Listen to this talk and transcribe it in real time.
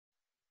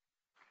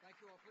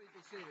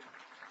Please be seated.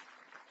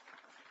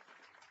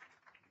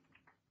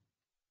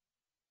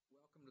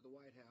 Welcome to the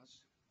White House.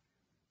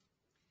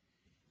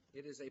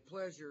 It is a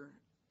pleasure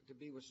to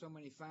be with so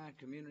many fine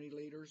community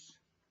leaders,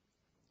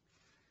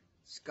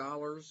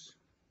 scholars,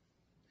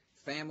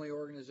 family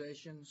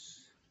organizations,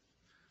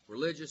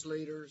 religious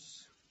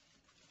leaders,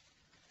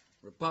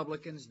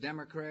 Republicans,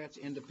 Democrats,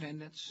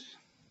 Independents.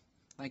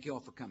 Thank you all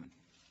for coming.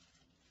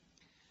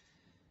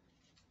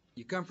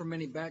 You come from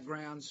many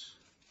backgrounds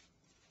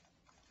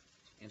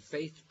and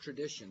faith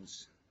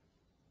traditions,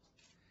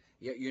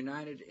 yet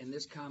united in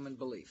this common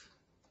belief.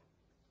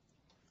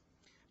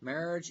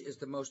 Marriage is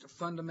the most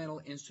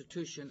fundamental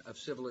institution of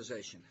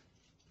civilization,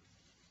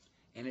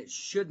 and it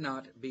should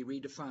not be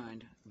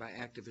redefined by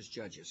activist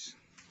judges.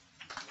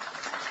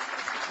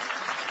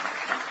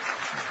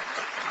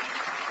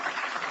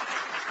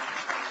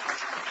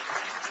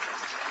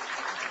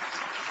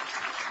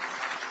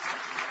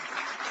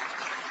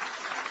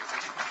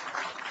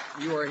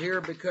 You are here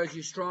because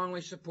you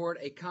strongly support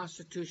a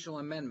constitutional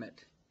amendment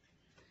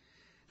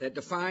that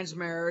defines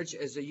marriage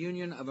as the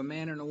union of a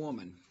man and a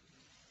woman,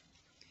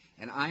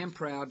 and I am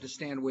proud to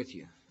stand with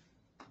you.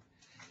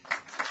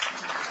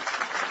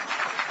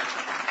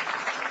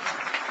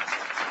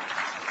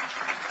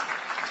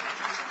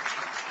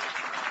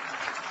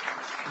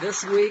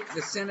 This week,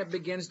 the Senate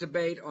begins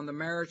debate on the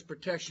Marriage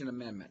Protection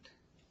Amendment,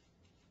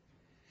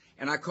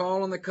 and I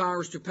call on the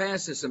Congress to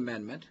pass this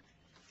amendment,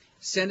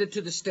 send it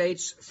to the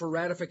states for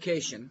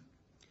ratification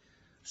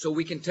so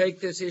we can take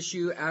this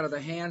issue out of the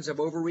hands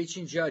of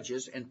overreaching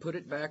judges and put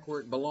it back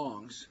where it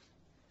belongs,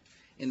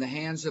 in the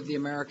hands of the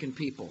American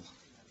people.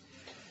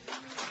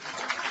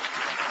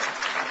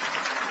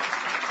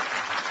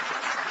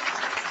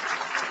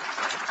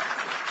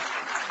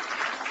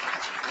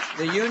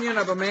 The union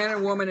of a man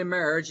and woman in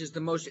marriage is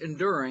the most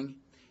enduring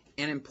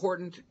and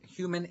important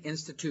human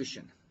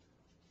institution.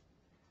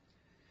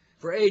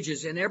 For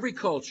ages, in every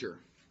culture,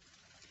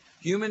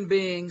 human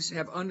beings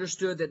have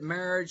understood that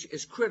marriage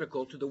is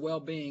critical to the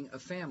well-being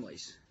of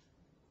families.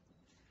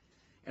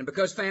 And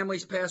because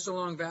families pass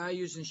along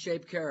values and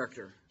shape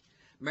character,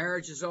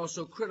 marriage is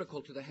also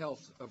critical to the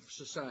health of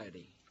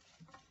society.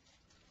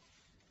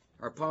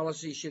 Our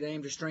policy should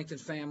aim to strengthen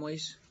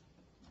families,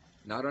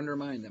 not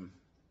undermine them.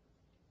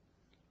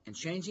 And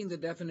changing the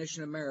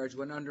definition of marriage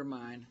would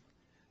undermine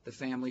the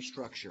family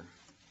structure.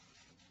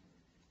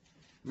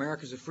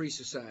 America is a free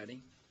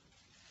society,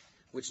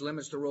 which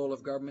limits the role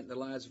of government in the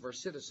lives of our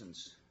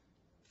citizens.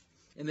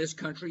 In this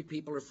country,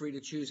 people are free to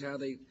choose how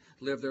they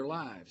live their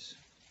lives.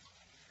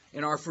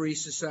 In our free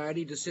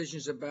society,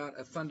 decisions about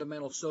a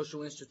fundamental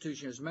social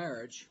institution as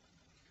marriage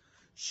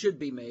should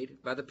be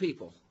made by the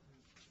people.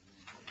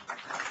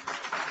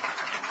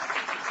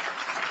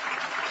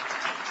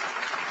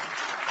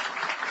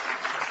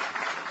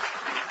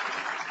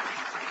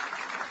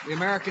 The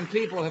American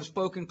people have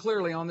spoken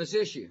clearly on this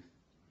issue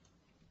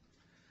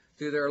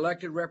through their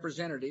elected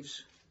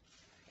representatives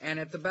and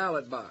at the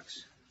ballot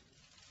box.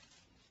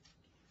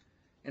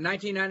 In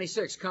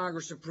 1996,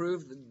 Congress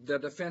approved the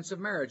Defense of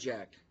Marriage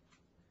Act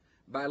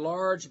by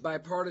large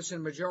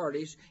bipartisan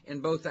majorities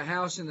in both the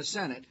House and the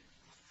Senate,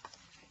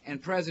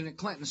 and President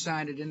Clinton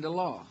signed it into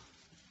law.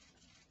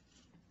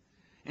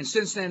 And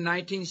since then,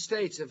 19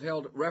 states have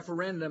held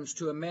referendums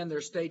to amend their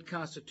state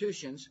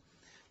constitutions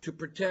to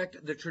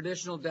protect the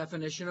traditional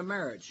definition of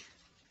marriage.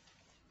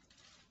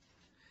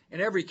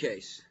 In every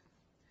case,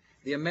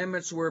 the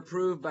amendments were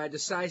approved by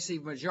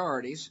decisive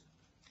majorities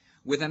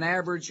with an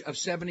average of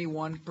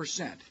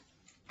 71%.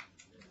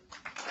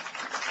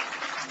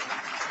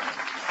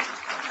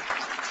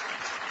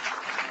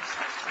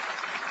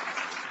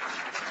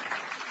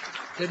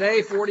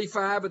 Today,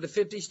 45 of the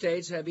 50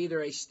 states have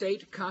either a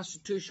state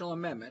constitutional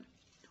amendment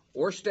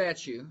or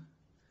statute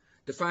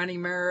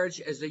defining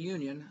marriage as the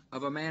union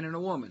of a man and a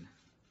woman.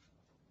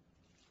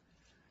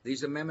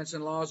 These amendments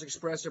and laws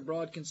express a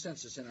broad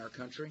consensus in our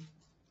country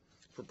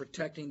for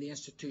protecting the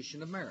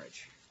institution of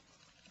marriage.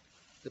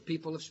 The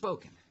people have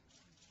spoken.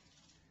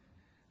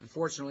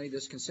 Unfortunately,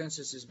 this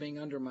consensus is being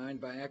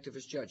undermined by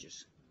activist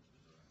judges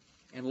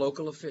and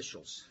local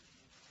officials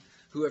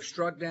who have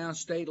struck down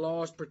state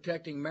laws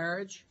protecting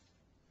marriage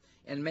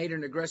and made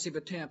an aggressive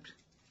attempt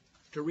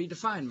to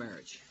redefine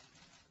marriage.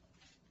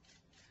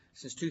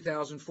 Since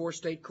 2004,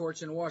 state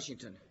courts in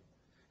Washington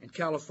and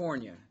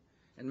California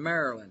and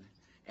Maryland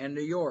and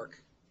New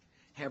York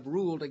have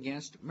ruled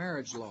against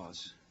marriage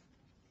laws.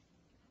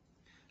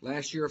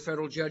 Last year, a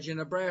federal judge in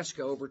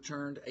Nebraska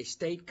overturned a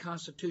state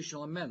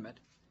constitutional amendment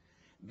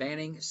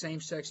banning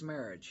same-sex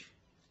marriage,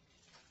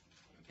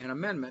 an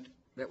amendment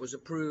that was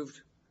approved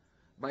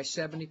by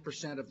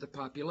 70% of the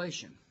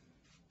population.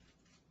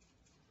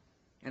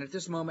 And at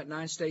this moment,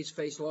 9 states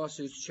face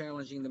lawsuits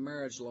challenging the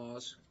marriage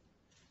laws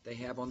they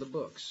have on the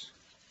books.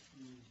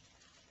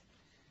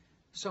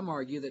 Some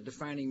argue that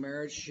defining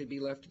marriage should be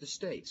left to the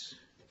states.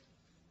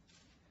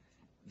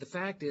 The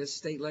fact is,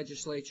 state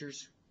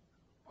legislatures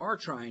are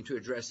trying to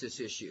address this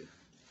issue.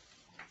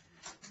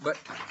 But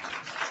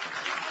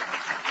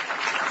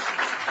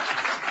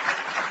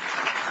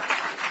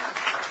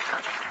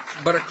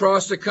But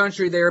across the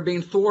country, they are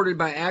being thwarted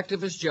by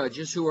activist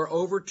judges who are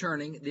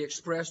overturning the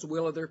expressed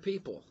will of their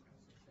people.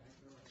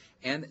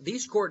 And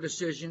these court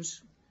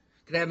decisions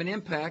could have an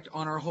impact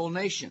on our whole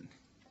nation.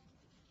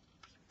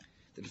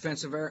 The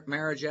Defense of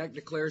Marriage Act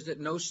declares that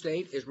no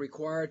state is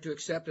required to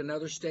accept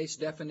another state's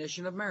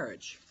definition of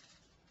marriage.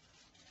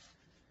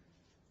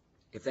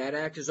 If that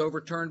act is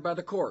overturned by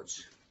the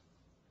courts,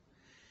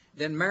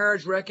 then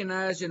marriage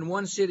recognized in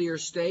one city or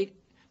state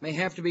may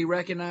have to be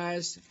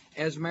recognized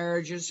as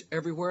marriages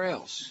everywhere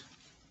else.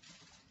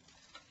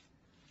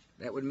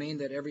 That would mean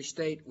that every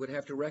state would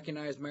have to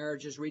recognize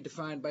marriages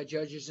redefined by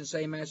judges in,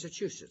 say,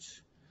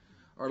 Massachusetts,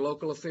 or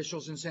local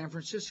officials in San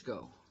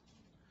Francisco,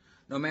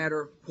 no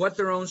matter what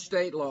their own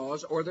state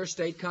laws or their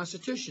state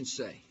constitutions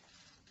say.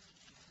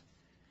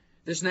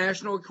 This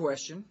national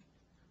question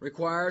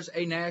requires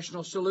a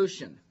national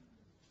solution.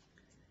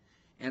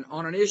 And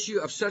on an issue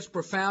of such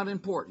profound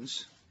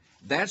importance,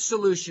 that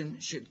solution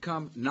should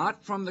come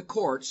not from the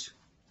courts,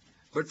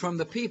 but from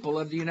the people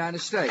of the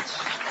United States.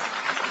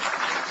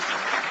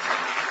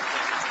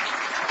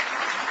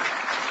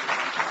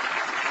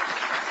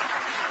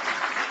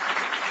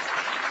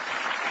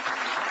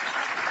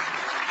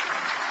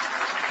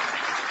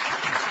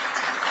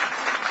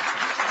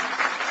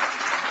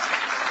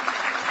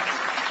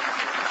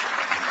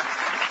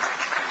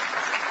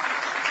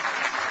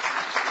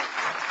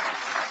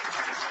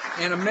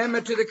 An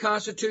amendment to the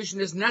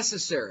Constitution is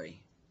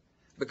necessary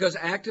because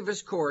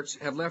activist courts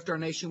have left our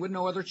nation with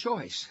no other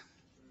choice.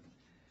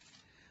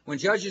 When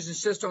judges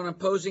insist on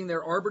imposing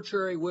their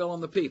arbitrary will on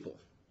the people,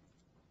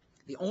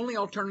 the only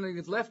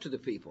alternative left to the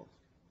people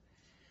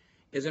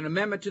is an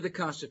amendment to the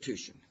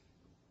Constitution,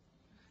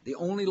 the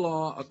only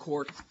law a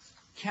court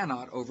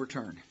cannot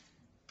overturn.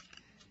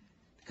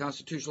 The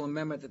constitutional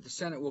amendment that the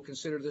Senate will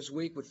consider this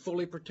week would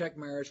fully protect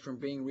marriage from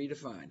being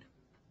redefined.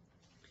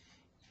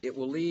 It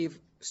will leave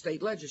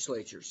state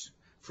legislatures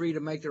free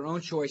to make their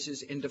own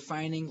choices in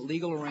defining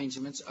legal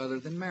arrangements other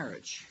than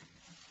marriage.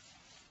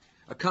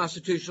 A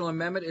constitutional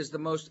amendment is the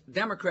most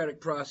democratic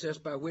process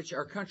by which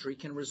our country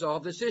can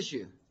resolve this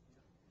issue.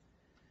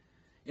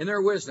 In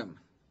their wisdom,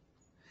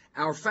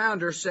 our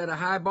founders set a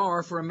high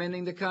bar for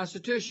amending the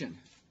Constitution.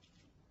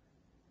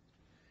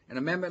 An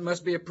amendment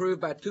must be approved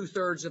by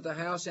 2/3 of the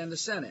House and the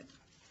Senate,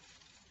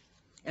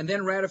 and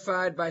then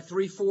ratified by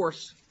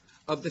 3/4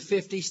 of the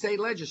 50 state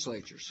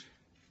legislatures.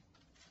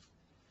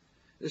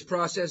 This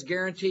process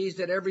guarantees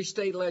that every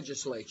state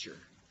legislature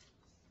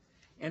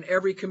and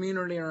every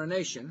community in our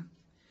nation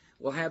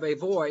will have a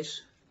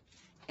voice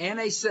and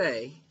a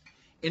say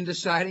in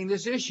deciding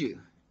this issue.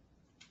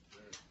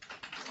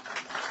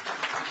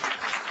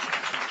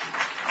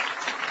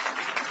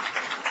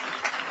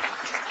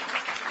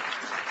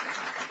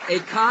 A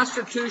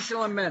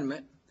constitutional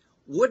amendment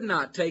would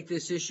not take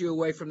this issue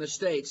away from the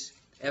states,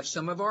 as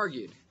some have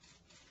argued.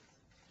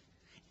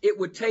 It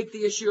would take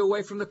the issue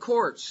away from the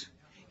courts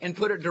and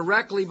put it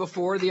directly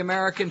before the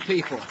American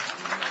people.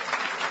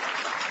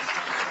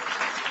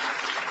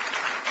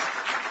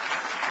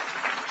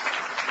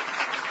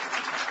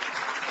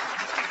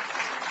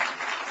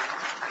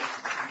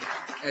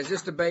 As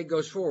this debate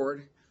goes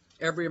forward,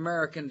 every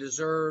American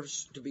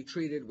deserves to be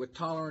treated with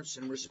tolerance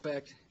and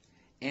respect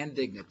and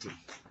dignity.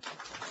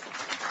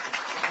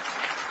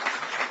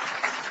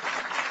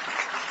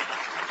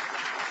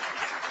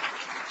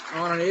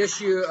 On an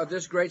issue of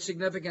this great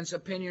significance,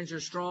 opinions are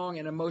strong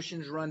and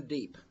emotions run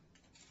deep.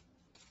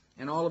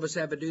 And all of us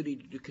have a duty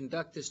to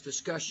conduct this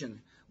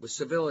discussion with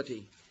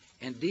civility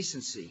and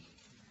decency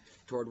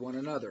toward one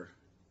another.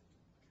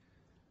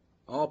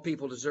 All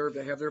people deserve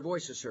to have their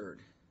voices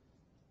heard.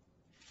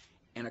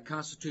 And a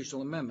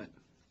constitutional amendment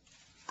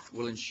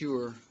will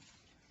ensure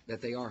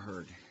that they are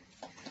heard.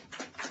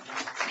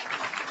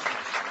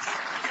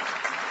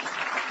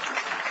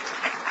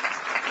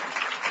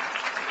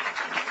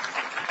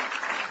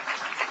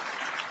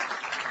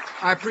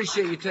 I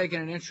appreciate you taking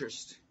an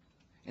interest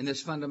in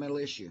this fundamental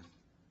issue.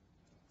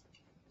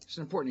 It's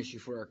an important issue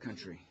for our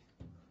country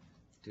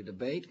to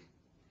debate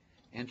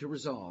and to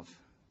resolve.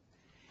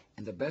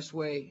 And the best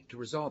way to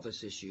resolve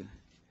this issue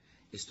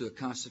is through a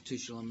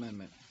constitutional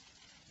amendment,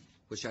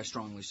 which I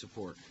strongly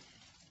support.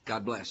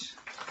 God bless.